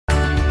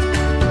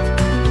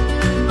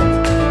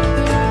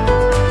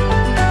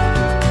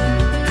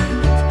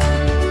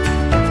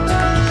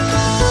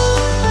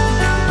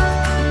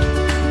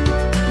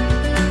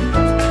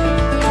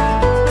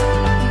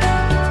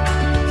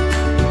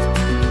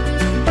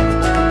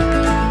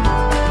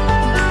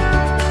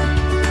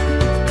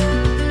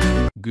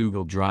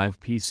Google Drive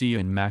PC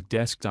and Mac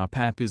desktop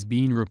app is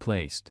being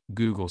replaced.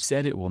 Google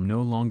said it will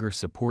no longer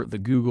support the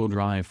Google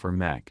Drive for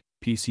Mac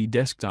PC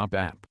desktop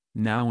app,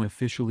 now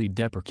officially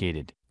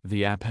deprecated.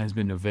 The app has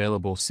been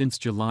available since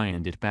July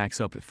and it backs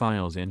up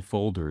files and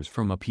folders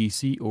from a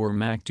PC or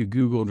Mac to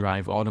Google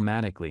Drive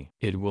automatically.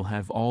 It will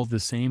have all the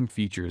same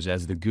features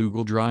as the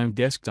Google Drive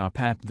desktop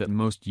app that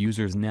most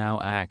users now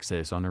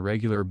access on a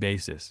regular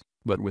basis,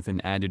 but with an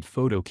added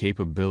photo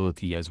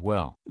capability as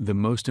well. The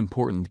most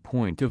important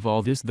point of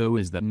all this though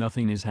is that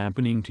nothing is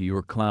happening to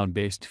your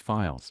cloud-based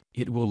files.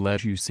 It will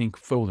let you sync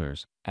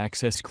folders,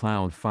 access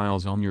cloud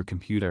files on your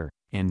computer,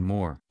 and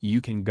more. You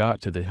can go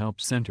to the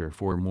Help Center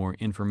for more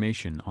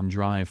information on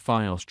Drive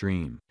File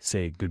Stream.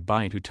 Say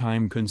goodbye to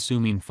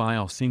time-consuming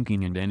file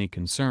syncing and any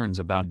concerns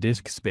about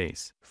disk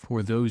space.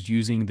 For those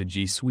using the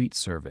G Suite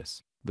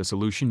service, the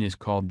solution is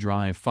called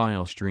Drive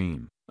File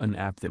Stream, an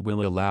app that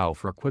will allow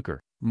for quicker,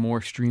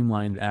 more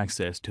streamlined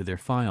access to their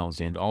files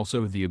and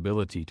also the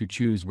ability to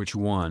choose which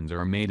ones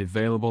are made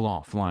available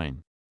offline.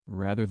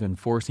 Rather than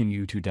forcing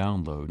you to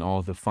download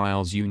all the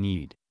files you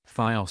need,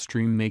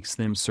 FileStream makes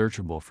them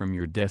searchable from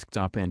your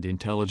desktop and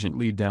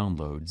intelligently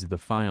downloads the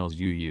files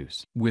you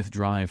use. With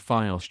Drive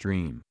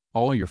FileStream,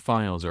 all your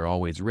files are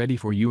always ready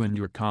for you and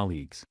your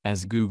colleagues.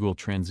 As Google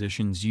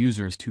transitions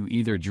users to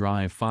either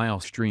Drive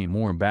FileStream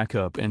or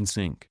Backup and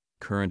Sync,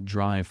 current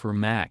Drive for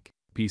Mac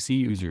PC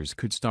users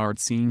could start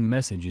seeing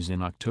messages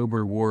in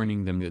October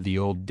warning them that the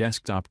old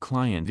desktop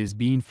client is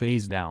being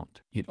phased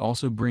out. It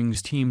also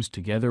brings teams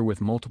together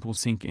with multiple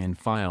sync and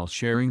file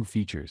sharing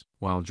features.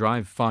 While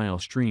Drive File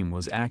Stream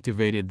was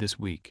activated this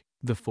week,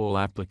 the full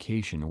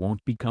application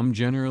won't become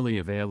generally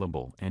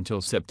available until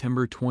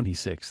September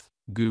 26,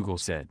 Google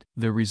said.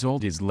 The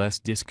result is less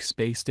disk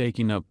space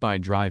taken up by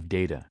Drive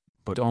data,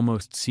 but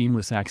almost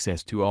seamless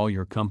access to all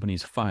your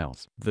company's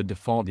files. The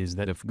default is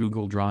that if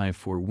Google Drive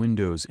for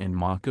Windows and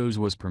macOS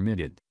was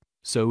permitted,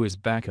 so is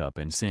Backup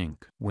and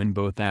Sync. When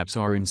both apps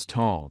are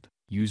installed,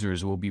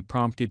 users will be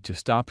prompted to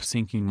stop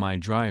syncing My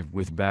Drive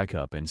with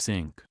Backup and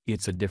Sync.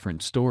 It's a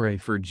different story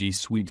for G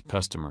Suite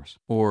customers.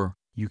 Or,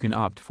 you can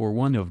opt for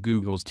one of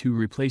Google's 2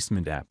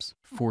 replacement apps.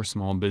 For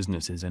small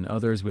businesses and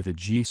others with a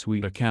G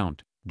Suite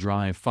account,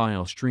 Drive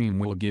File Stream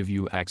will give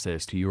you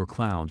access to your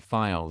cloud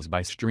files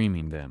by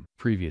streaming them.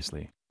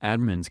 Previously,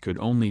 admins could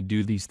only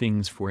do these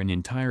things for an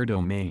entire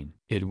domain.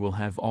 It will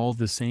have all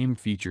the same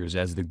features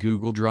as the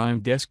Google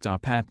Drive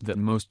desktop app that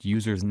most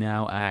users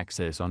now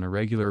access on a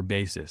regular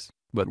basis,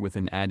 but with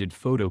an added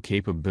photo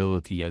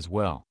capability as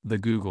well. The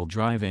Google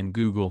Drive and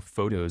Google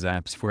Photos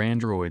apps for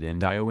Android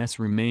and iOS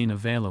remain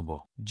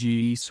available.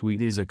 G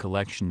Suite is a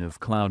collection of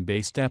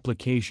cloud-based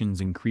applications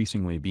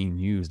increasingly being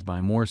used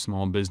by more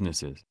small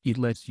businesses. It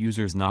lets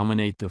users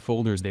nominate the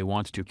folders they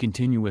want to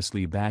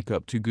continuously back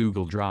up to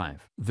Google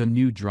Drive. The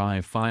new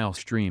Drive File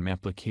Stream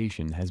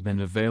application has been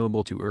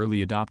available to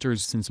early adopters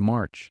since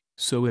March,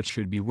 so it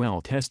should be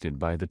well tested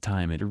by the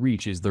time it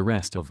reaches the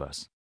rest of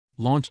us.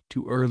 Launched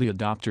to early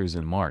adopters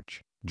in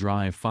March,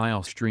 Drive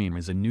File Stream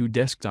is a new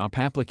desktop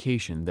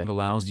application that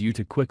allows you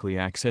to quickly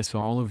access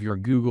all of your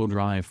Google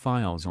Drive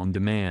files on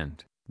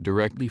demand,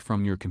 directly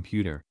from your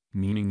computer,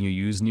 meaning you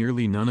use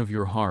nearly none of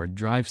your hard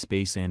drive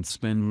space and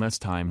spend less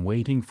time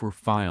waiting for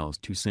files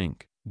to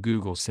sync,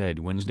 Google said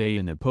Wednesday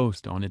in a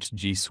post on its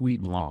G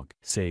Suite blog.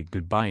 Say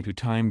goodbye to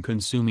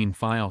time-consuming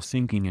file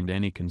syncing and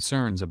any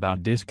concerns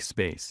about disk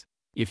space.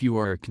 If you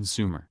are a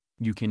consumer,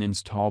 you can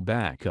install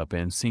Backup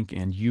and Sync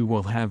and you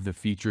will have the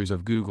features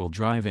of Google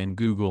Drive and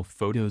Google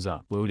Photos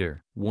Uploader.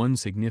 One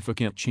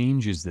significant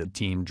change is that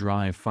Team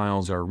Drive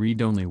files are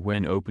read-only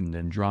when opened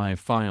in Drive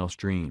File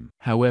Stream.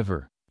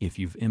 However, if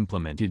you've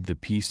implemented the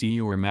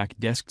PC or Mac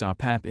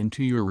desktop app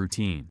into your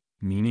routine,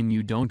 meaning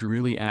you don't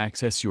really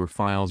access your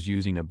files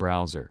using a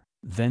browser,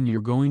 then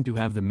you're going to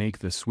have to make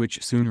the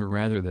switch sooner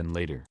rather than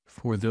later.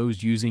 For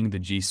those using the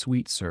G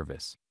Suite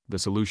service, the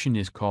solution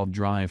is called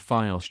Drive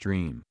File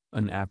Stream,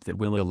 an app that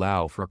will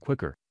allow for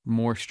quicker,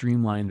 more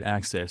streamlined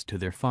access to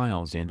their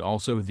files and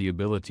also the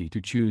ability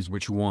to choose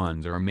which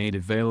ones are made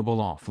available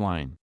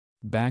offline.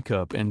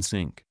 Backup and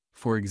Sync,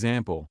 for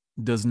example,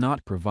 does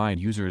not provide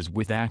users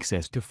with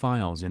access to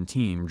files in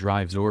team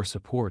drives or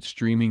support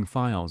streaming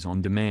files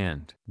on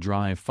demand.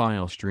 Drive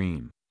File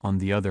Stream, on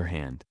the other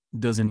hand,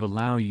 doesn't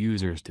allow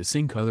users to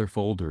sync other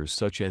folders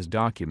such as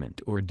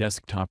document or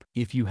desktop.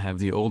 If you have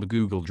the old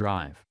Google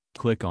Drive,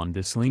 click on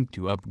this link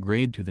to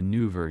upgrade to the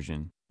new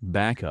version,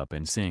 Backup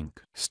and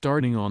Sync.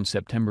 Starting on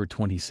September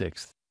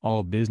 26,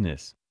 all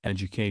business,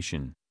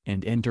 education,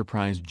 and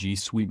enterprise G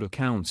Suite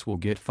accounts will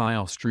get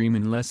File Stream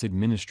unless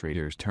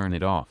administrators turn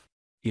it off.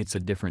 It's a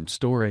different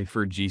story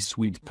for G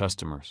Suite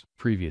customers.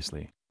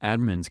 Previously,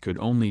 admins could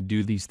only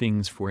do these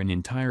things for an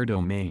entire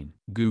domain.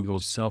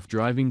 Google's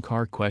self-driving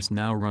car Quest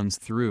now runs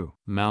through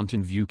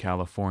Mountain View,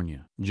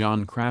 California.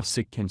 John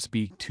Krafcik can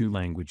speak 2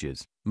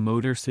 languages,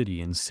 Motor City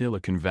and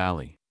Silicon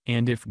Valley.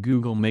 And if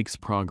Google makes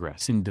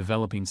progress in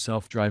developing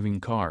self-driving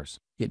cars,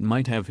 it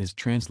might have his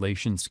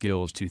translation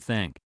skills to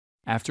thank.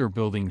 After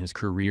building his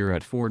career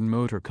at Ford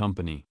Motor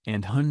Company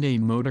and Hyundai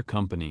Motor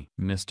Company,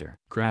 Mr.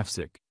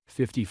 Krafcik,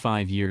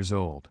 55 years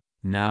old,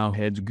 now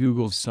heads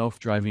Google's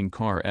self-driving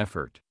car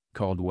effort,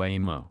 called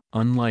Waymo.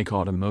 Unlike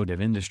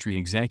automotive industry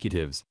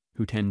executives,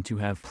 who tend to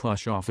have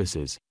plush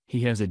offices,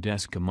 he has a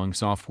desk among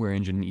software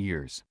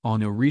engineers.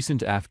 On a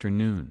recent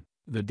afternoon,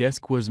 the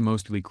desk was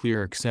mostly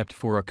clear except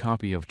for a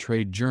copy of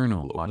trade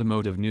journal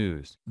Automotive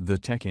News. The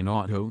tech and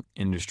auto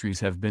industries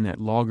have been at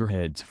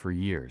loggerheads for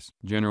years.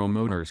 General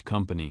Motors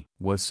Company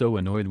was so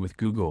annoyed with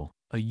Google,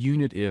 a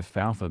unit of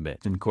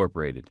Alphabet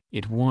Incorporated.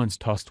 It once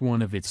tossed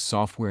one of its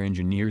software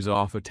engineers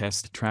off a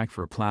test track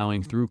for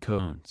plowing through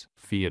cones.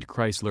 Fiat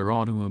Chrysler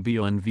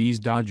Automobile and V's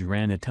Dodge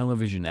ran a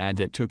television ad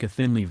that took a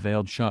thinly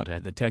veiled shot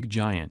at the tech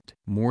giant.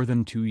 More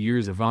than 2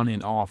 years of on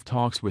and off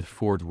talks with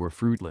Ford were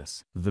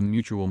fruitless. The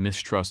mutual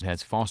mistrust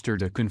has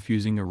fostered a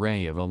confusing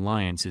array of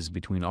alliances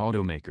between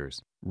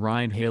automakers,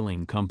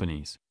 ride-hailing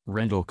companies,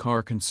 rental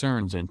car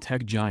concerns and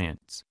tech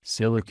giants.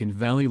 Silicon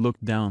Valley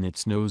looked down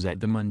its nose at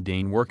the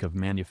mundane work of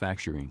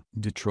manufacturing.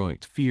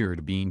 Detroit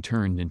feared being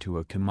turned into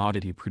a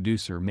commodity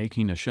producer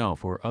making a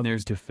shelf for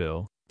others to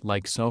fill,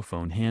 like cell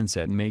phone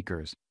handset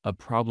makers, a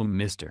problem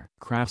Mr.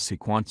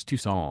 Krafcik wants to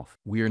solve.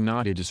 "We're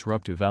not a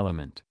disruptive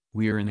element,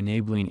 we're an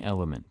enabling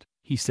element,"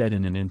 he said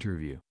in an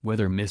interview.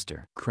 Whether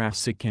Mr.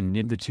 Krafcik can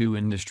knit the two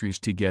industries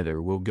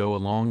together will go a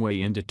long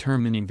way in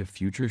determining the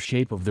future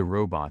shape of the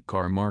robot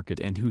car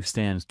market and who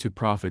stands to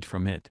profit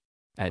from it.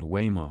 At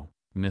Waymo,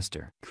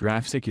 Mr.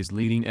 Krafcik is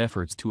leading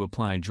efforts to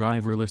apply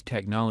driverless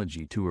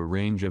technology to a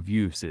range of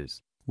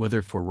uses,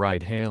 whether for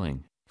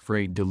ride-hailing,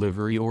 freight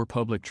delivery or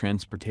public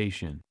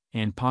transportation,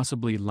 and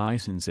possibly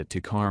license it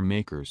to car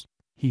makers.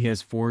 He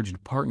has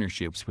forged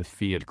partnerships with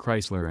Fiat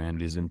Chrysler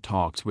and is in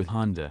talks with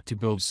Honda to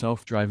build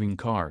self-driving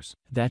cars.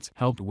 That's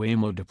helped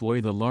Waymo deploy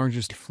the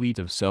largest fleet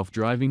of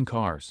self-driving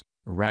cars,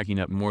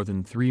 racking up more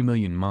than 3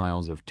 million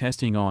miles of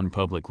testing on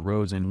public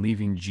roads and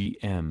leaving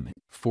GM,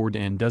 Ford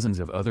and dozens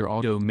of other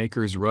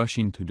automakers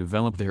rushing to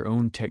develop their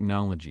own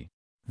technology.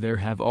 There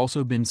have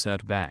also been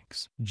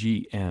setbacks.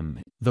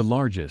 GM, the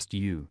largest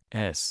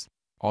U.S.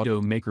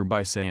 automaker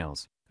by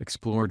sales,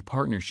 explored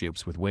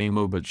partnerships with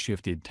Waymo but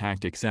shifted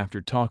tactics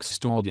after talks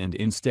stalled and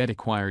instead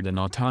acquired an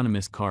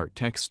autonomous car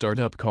tech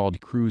startup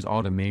called Cruise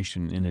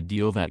Automation in a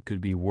deal that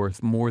could be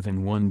worth more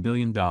than $1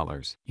 billion.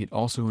 It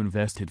also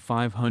invested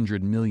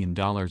 $500 million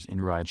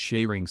in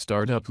ride-sharing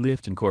startup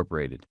Lyft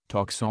Incorporated.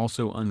 Talks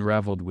also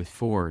unraveled with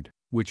Ford,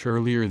 which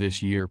earlier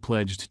this year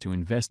pledged to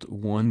invest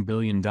 $1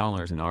 billion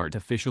in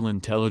artificial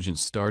intelligence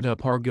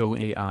startup Argo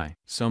AI.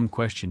 Some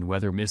question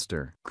whether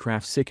Mr.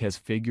 Krafcik has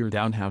figured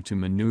out how to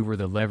maneuver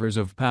the levers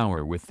of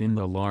power within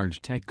the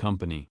large tech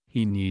company.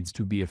 He needs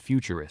to be a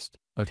futurist,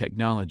 a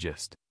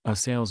technologist, a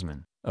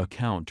salesman, a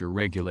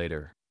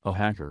counter-regulator, a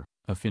hacker,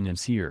 a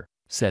financier,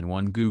 said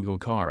one Google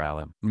car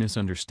alum.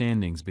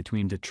 Misunderstandings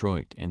between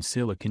Detroit and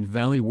Silicon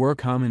Valley were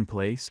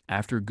commonplace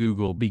after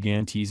Google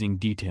began teasing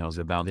details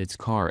about its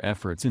car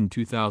efforts in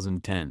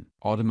 2010.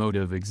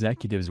 Automotive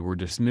executives were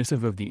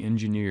dismissive of the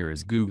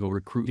engineers Google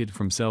recruited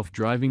from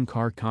self-driving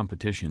car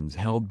competitions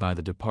held by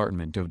the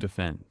Department of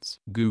Defense.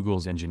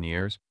 Google's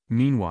engineers,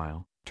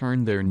 meanwhile,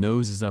 turned their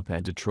noses up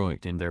at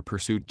Detroit in their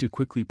pursuit to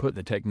quickly put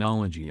the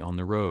technology on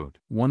the road.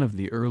 One of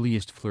the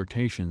earliest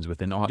flirtations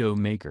with an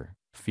automaker,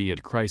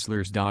 Fiat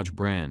Chrysler's Dodge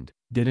brand,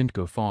 didn't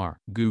go far.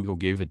 Google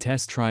gave a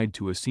test ride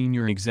to a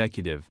senior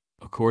executive,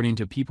 according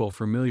to people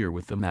familiar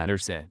with the matter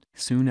said.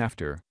 Soon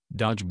after,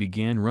 Dodge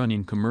began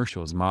running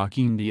commercials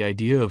mocking the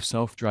idea of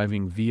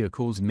self-driving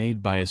vehicles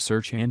made by a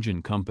search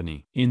engine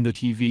company. In the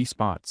TV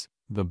spots,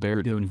 the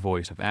baritone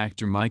voice of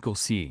actor Michael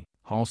C.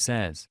 Hall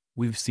says,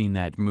 "We've seen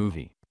that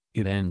movie.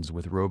 It ends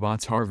with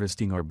robots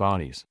harvesting our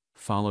bodies,"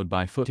 followed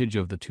by footage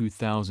of the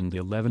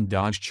 2011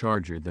 Dodge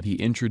Charger that he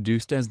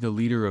introduced as the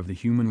leader of the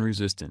human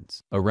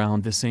resistance.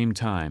 Around the same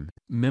time,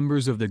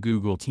 members of the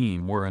Google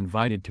team were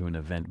invited to an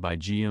event by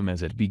GM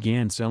as it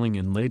began selling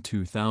in late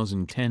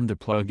 2010 the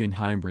plug-in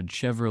hybrid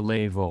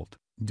Chevrolet Volt,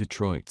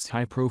 Detroit's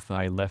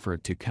high-profile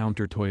effort to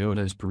counter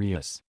Toyota's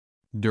Prius.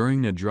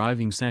 During a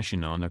driving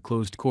session on a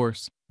closed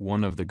course,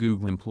 one of the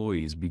Google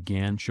employees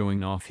began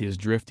showing off his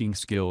drifting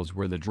skills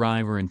where the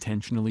driver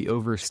intentionally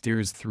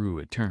oversteers through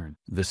a turn.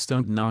 The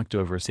stunt knocked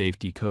over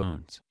safety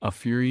cones. "A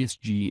furious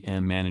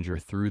GM manager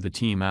threw the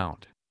team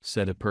out,"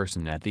 said a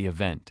person at the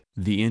event.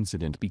 "The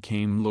incident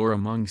became lore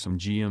among some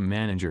GM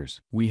managers.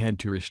 We had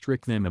to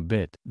restrict them a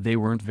bit. They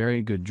weren't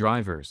very good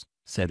drivers,"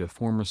 said a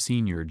former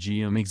senior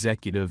GM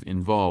executive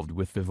involved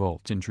with the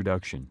Volt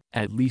introduction.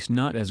 "At least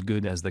not as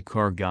good as the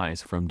car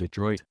guys from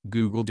Detroit."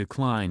 Google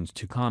declined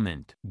to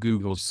comment.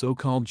 Google's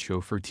so-called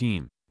chauffeur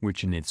team,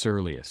 which in its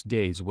earliest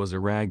days was a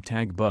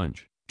ragtag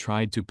bunch,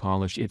 tried to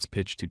polish its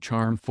pitch to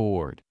charm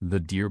Ford. The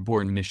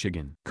Dearborn,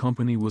 Michigan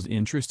company was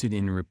interested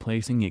in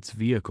replacing its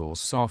vehicle's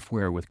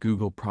software with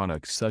Google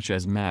products such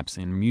as Maps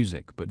and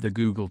Music, but the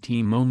Google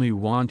team only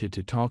wanted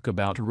to talk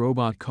about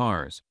robot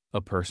cars, a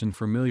person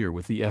familiar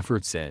with the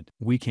effort said.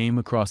 "We came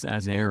across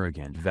as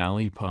arrogant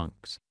valley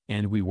punks,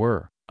 and we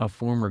were," a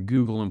former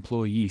Google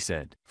employee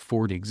said.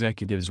 Ford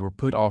executives were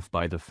put off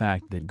by the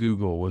fact that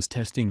Google was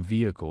testing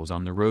vehicles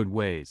on the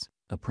roadways,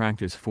 a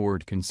practice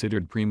Ford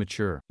considered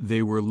premature.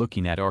 They were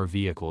looking at our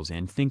vehicles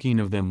and thinking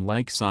of them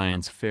like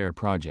science fair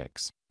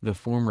projects, the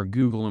former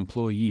Google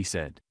employee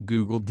said.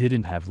 Google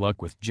didn't have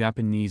luck with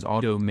Japanese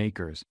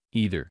automakers,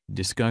 either.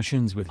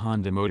 Discussions with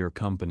Honda Motor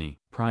Company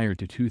prior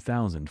to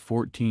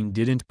 2014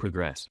 didn't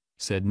progress,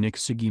 said Nick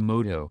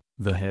Sugimoto,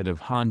 the head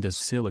of Honda's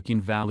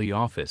Silicon Valley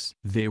office.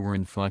 They were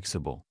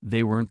inflexible.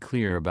 They weren't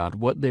clear about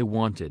what they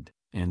wanted,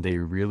 and they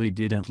really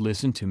didn't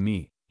listen to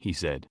me, he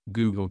said.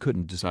 Google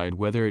couldn't decide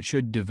whether it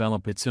should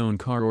develop its own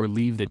car or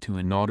leave it to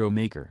an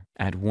automaker.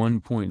 At one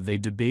point they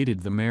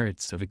debated the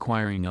merits of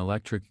acquiring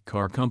electric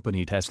car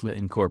company Tesla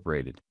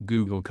Incorporated.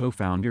 Google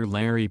co-founder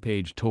Larry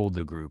Page told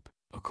the group,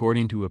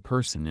 according to a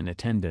person in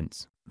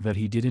attendance, that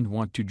he didn't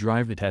want to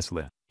drive a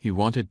Tesla. He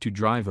wanted to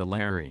drive a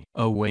Larry.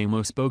 A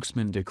Waymo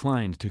spokesman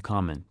declined to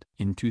comment.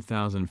 In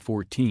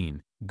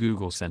 2014,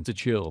 Google sent a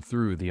chill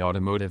through the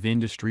automotive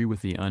industry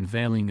with the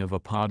unveiling of a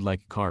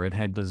pod-like car it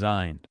had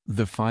designed.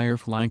 The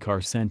Firefly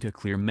car sent a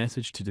clear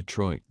message to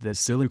Detroit that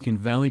Silicon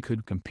Valley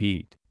could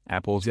compete.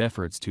 Apple's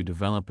efforts to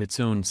develop its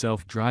own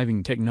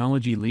self-driving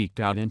technology leaked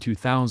out in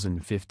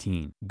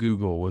 2015.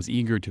 Google was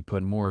eager to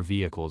put more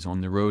vehicles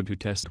on the road to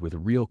test with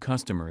real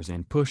customers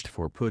and pushed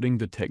for putting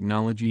the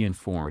technology in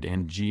Ford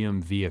and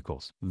GM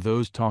vehicles.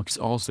 Those talks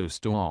also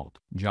stalled.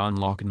 John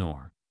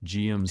Locknor,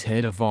 GM's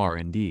head of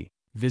R&D,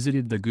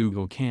 visited the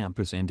Google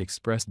campus and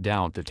expressed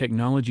doubt the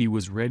technology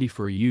was ready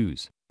for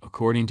use,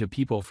 according to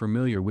people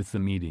familiar with the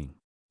meeting.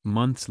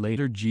 Months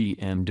later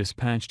GM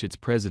dispatched its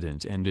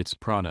president and its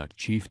product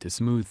chief to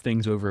smooth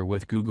things over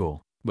with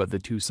Google, but the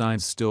two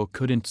sides still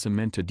couldn't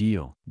cement a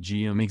deal.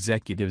 GM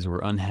executives were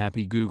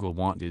unhappy Google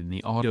wanted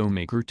the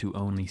automaker to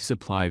only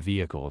supply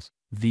vehicles,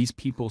 these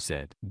people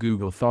said.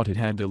 Google thought it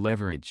had the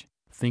leverage,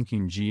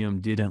 thinking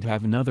GM didn't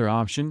have another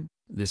option,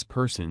 this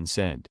person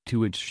said.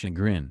 To its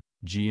chagrin,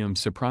 GM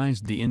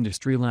surprised the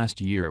industry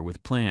last year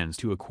with plans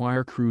to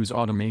acquire Cruise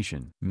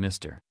Automation.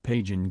 Mr.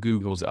 Page and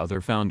Google's other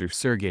founder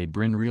Sergey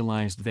Brin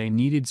realized they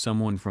needed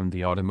someone from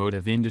the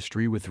automotive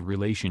industry with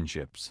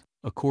relationships,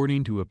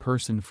 according to a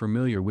person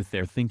familiar with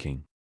their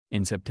thinking.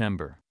 In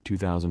September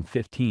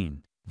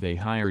 2015, they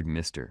hired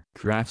Mr.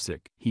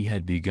 Kravtsuk. He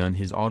had begun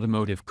his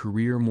automotive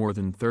career more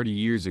than 30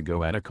 years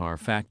ago at a car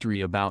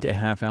factory about a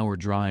half-hour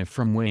drive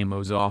from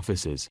Waymo's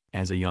offices.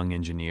 As a young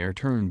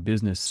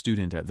engineer-turned-business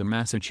student at the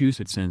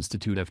Massachusetts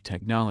Institute of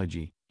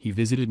Technology, he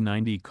visited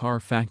 90 car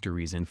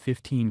factories in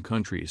 15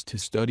 countries to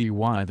study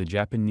why the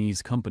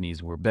Japanese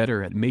companies were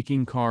better at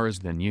making cars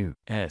than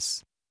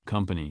U.S.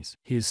 companies.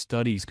 His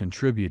studies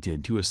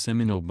contributed to a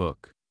seminal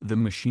book, The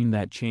Machine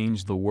That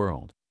Changed the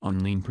World,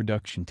 on lean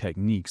production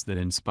techniques that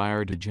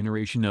inspired a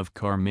generation of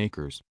car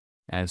makers.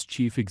 As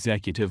chief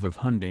executive of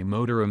Hyundai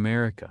Motor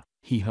America,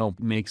 he helped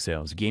make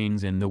sales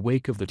gains in the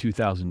wake of the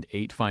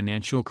 2008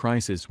 financial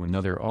crisis when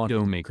other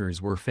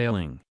automakers were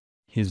failing.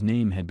 His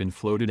name had been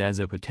floated as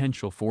a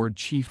potential Ford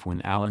chief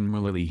when Alan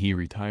Mulally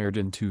retired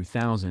in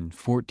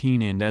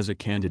 2014 and as a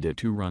candidate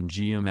to run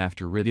GM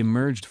after it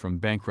emerged from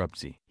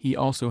bankruptcy. He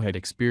also had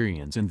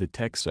experience in the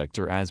tech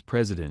sector as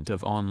president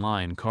of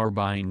online car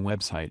buying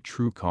website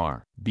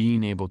TrueCar.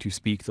 Being able to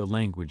speak the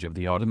language of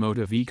the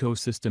automotive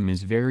ecosystem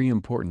is very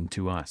important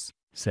to us,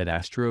 said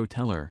Astro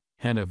Teller,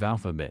 head of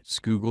Alphabet's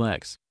Google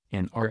X,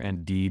 an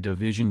R&D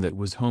division that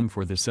was home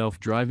for the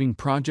self-driving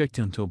project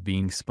until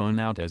being spun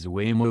out as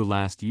Waymo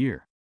last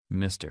year.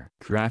 Mr.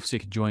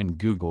 Kravtsuk joined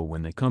Google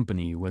when the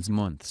company was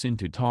months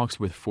into talks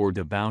with Ford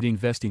about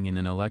investing in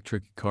an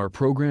electric car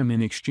program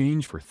in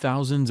exchange for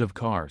thousands of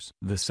cars.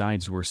 The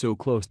sides were so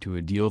close to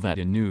a deal that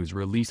a news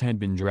release had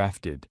been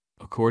drafted,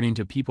 according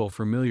to people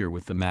familiar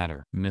with the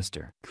matter.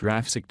 Mr.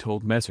 Kravtsuk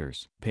told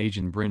Messrs. Page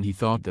and Brin he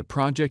thought the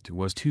project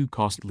was too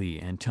costly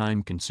and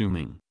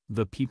time-consuming.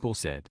 The people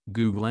said.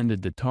 Google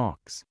ended the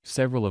talks.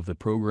 Several of the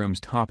program's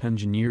top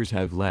engineers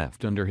have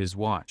left under his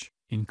watch,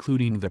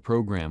 including the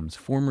program's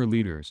former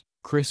leaders,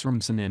 Chris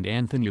Urmson and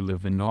Anthony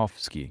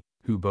Levanovsky,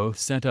 who both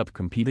set up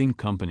competing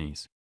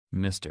companies.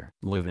 Mr.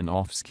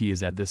 Levanovsky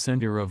is at the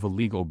center of a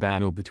legal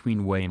battle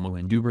between Waymo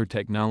and Uber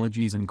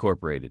Technologies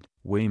Incorporated.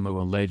 Waymo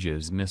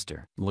alleges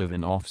Mr.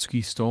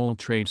 Levanovsky stole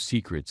trade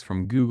secrets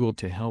from Google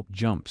to help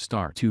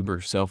jumpstart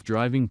Uber's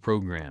self-driving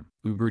program.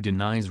 Uber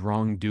denies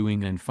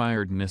wrongdoing and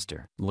fired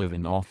Mr.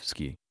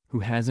 Levanovsky, who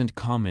hasn't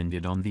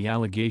commented on the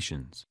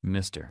allegations.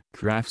 Mr.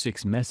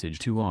 Kravtsuk's message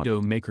to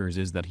automakers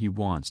is that he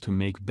wants to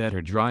make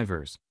better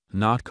drivers,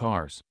 not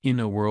cars. In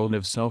a world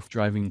of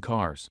self-driving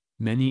cars,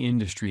 many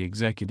industry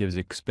executives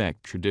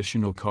expect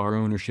traditional car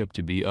ownership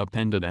to be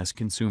upended as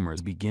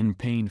consumers begin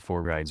paying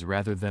for rides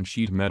rather than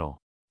sheet metal.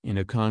 In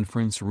a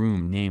conference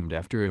room named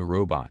after a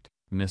robot,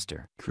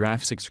 Mr.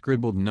 Kravtsuk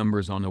scribbled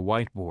numbers on a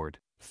whiteboard,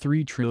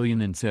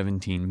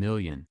 3,017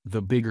 million.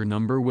 The bigger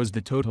number was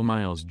the total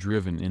miles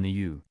driven in the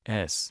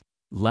U.S.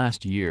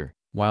 last year,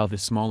 while the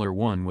smaller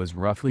one was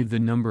roughly the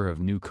number of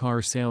new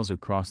car sales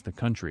across the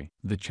country.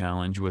 The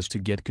challenge was to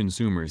get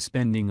consumers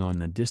spending on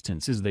the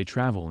distances they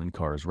travel in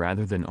cars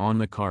rather than on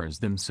the cars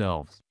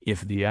themselves.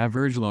 If the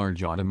average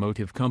large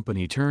automotive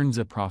company turns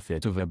a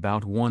profit of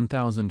about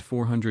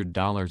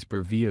 $1,400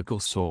 per vehicle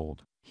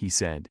sold, he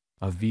said,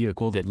 A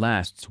vehicle that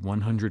lasts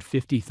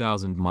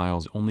 150,000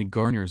 miles only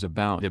garners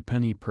about a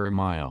penny per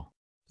mile.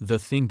 The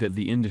thing that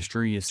the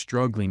industry is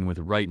struggling with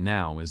right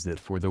now is that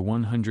for the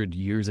 100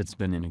 years it's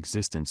been in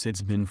existence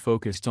it's been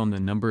focused on the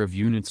number of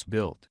units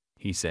built,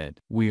 he said.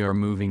 We are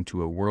moving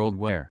to a world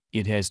where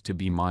it has to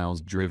be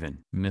miles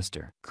driven.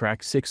 Mr.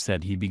 Krajcik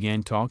said he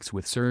began talks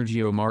with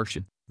Sergio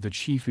Marchionne, the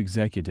chief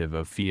executive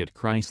of Fiat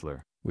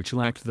Chrysler, which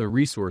lacked the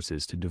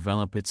resources to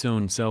develop its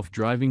own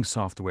self-driving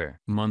software.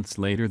 Months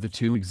later the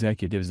two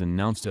executives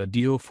announced a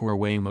deal for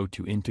Waymo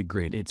to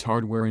integrate its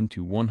hardware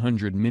into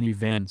 100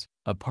 minivans,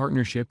 a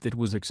partnership that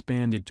was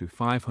expanded to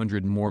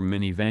 500 more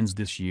minivans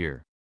this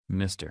year.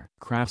 Mr.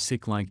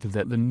 Krajcik liked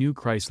that the new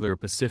Chrysler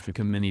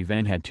Pacifica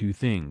minivan had two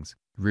things: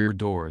 rear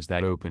doors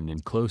that opened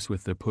and closed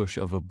with the push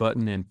of a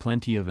button and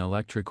plenty of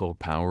electrical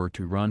power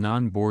to run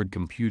onboard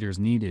computers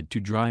needed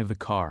to drive the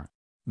car.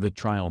 The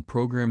trial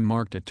program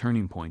marked a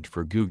turning point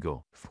for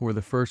Google. For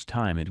the first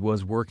time it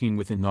was working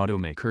with an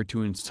automaker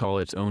to install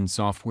its own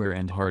software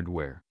and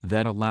hardware.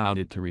 That allowed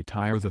it to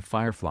retire the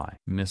Firefly.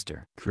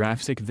 Mr.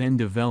 Krajcik then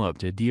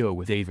developed a deal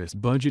with Avis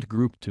Budget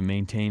Group to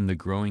maintain the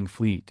growing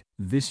fleet.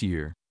 This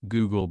year,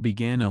 Google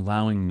began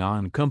allowing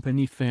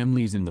non-company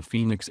families in the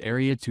Phoenix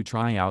area to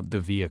try out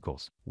the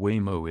vehicles.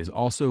 Waymo is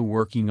also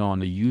working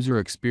on a user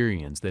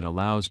experience that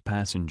allows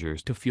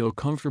passengers to feel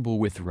comfortable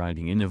with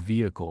riding in a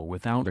vehicle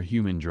without a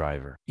human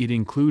driver. It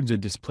includes a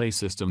display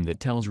system that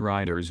tells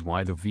riders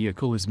why the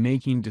vehicle is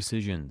making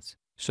decisions,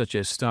 such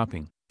as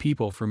stopping.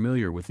 People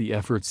familiar with the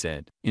effort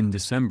said. In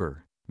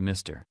December,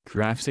 Mr.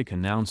 Krajcik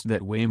announced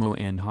that Waymo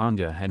and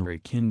Honda had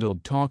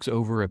rekindled talks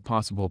over a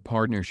possible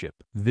partnership.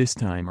 This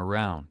time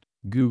around,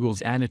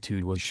 Google's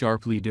attitude was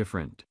sharply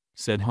different,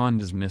 said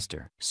Honda's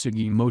Mr.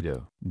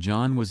 Sugimoto.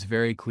 John was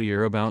very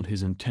clear about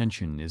his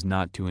intention is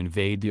not to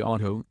invade the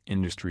auto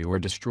industry or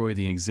destroy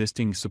the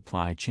existing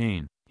supply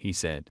chain, he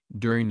said.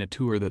 During a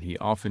tour that he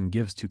often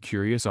gives to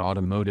curious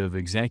automotive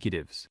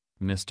executives,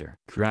 Mr.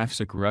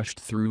 Krajcik rushed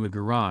through a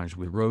garage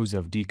with rows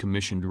of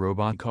decommissioned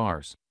robot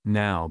cars,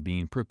 now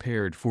being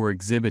prepared for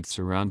exhibits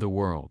around the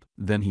world.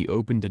 Then he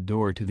opened a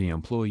door to the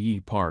employee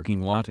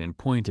parking lot and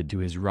pointed to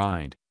his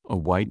ride, a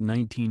white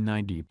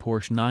 1990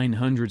 Porsche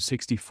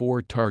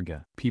 964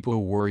 Targa.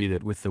 People worry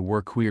that with the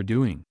work we're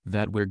doing,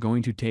 that we're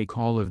going to take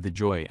all of the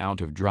joy out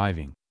of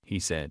driving, he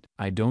said.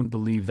 I don't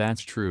believe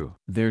that's true.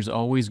 There's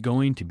always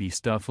going to be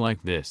stuff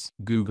like this.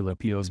 Google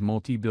appeals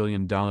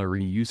multi-billion-dollar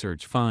EU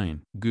search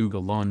fine.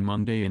 Google on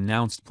Monday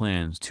announced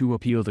plans to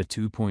appeal the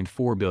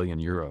 €2.4 billion,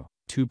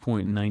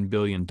 $2.9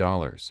 billion,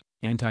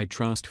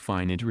 antitrust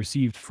fine it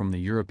received from the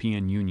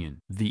European Union.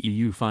 The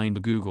EU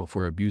fined Google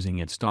for abusing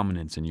its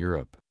dominance in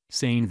Europe,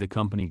 saying the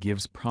company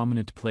gives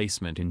prominent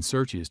placement in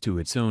searches to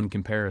its own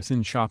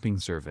comparison shopping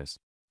service.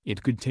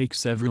 It could take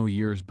several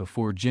years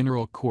before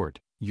General Court,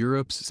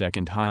 Europe's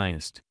second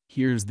highest,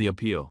 hears the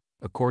appeal.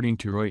 According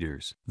to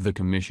Reuters, the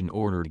Commission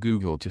ordered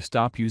Google to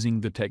stop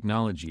using the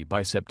technology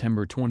by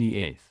September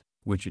 28,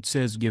 which it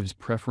says gives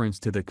preference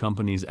to the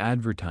company's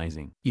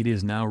advertising. It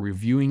is now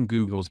reviewing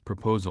Google's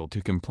proposal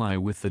to comply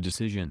with the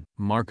decision.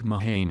 Mark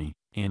Mahaney,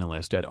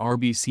 analyst at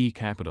RBC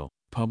Capital,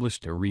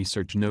 published a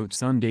research note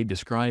Sunday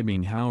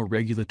describing how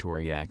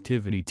regulatory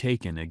activity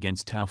taken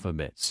against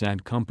Alphabet's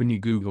ad company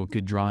Google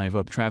could drive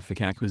up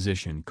traffic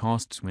acquisition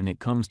costs when it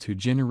comes to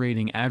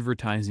generating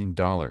advertising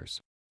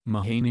dollars.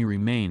 Mahaney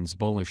remains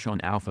bullish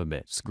on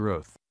Alphabet's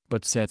growth,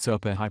 but sets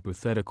up a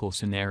hypothetical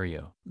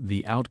scenario.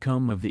 The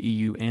outcome of the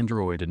EU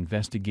Android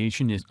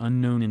investigation is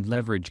unknown and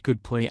leverage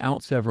could play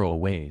out several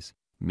ways.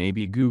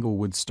 Maybe Google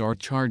would start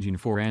charging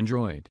for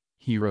Android,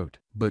 he wrote.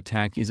 But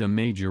TAC is a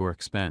major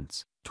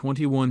expense.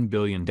 $21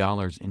 billion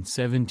and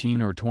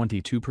 17 or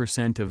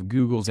 22% of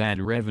Google's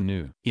ad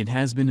revenue. It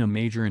has been a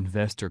major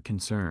investor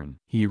concern.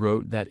 He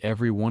wrote that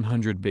every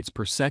 100 bits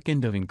per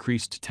second of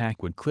increased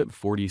TAC would clip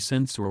 40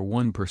 cents or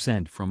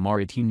 1% from our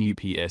 18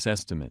 EPS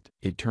estimate.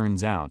 It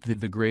turns out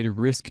that the greater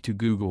risk to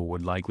Google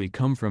would likely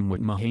come from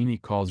what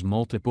Mahaney calls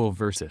multiple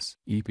versus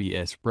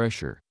EPS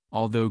pressure,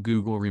 although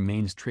Google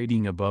remains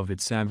trading above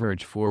its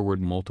average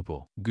forward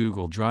multiple.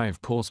 Google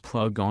Drive pulls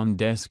plug on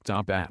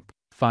desktop app.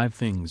 5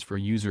 things for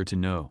user to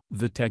know.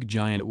 The tech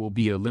giant will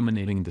be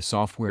eliminating the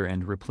software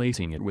and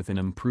replacing it with an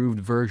improved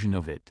version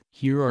of it.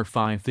 Here are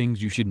 5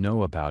 things you should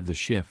know about the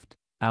shift.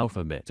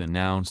 Alphabet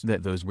announced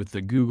that those with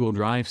the Google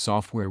Drive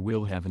software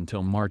will have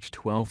until March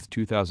 12,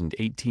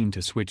 2018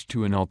 to switch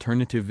to an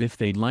alternative if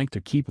they'd like to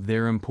keep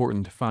their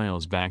important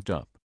files backed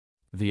up.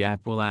 The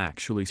app will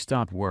actually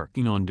stop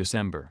working on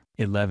December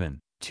 11,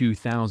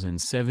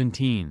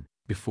 2017,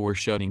 before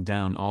shutting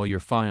down all your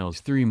files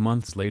 3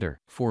 months later.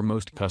 For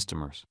most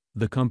customers,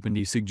 the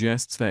company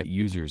suggests that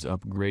users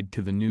upgrade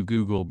to the new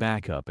Google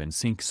Backup and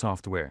Sync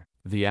software.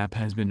 The app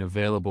has been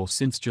available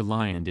since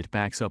July and it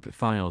backs up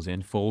files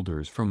and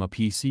folders from a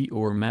PC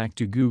or Mac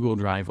to Google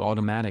Drive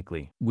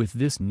automatically. With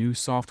this new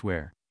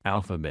software,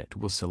 Alphabet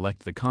will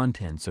select the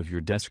contents of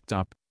your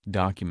desktop,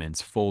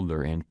 Documents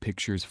folder and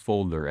Pictures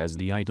folder as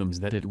the items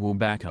that it will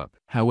back up.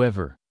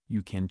 However,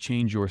 you can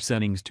change your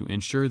settings to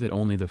ensure that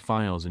only the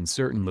files in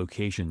certain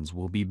locations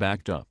will be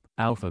backed up.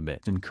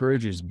 Alphabet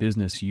encourages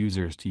business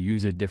users to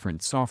use a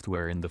different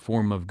software in the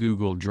form of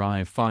Google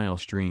Drive File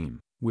Stream,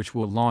 which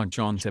will launch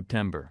on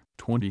September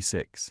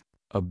 26.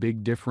 A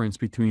big difference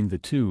between the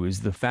two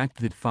is the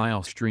fact that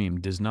File Stream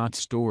does not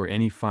store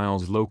any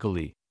files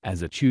locally,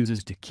 as it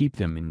chooses to keep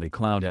them in the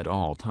cloud at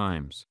all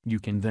times. You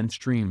can then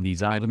stream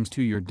these items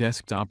to your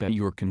desktop at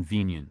your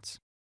convenience.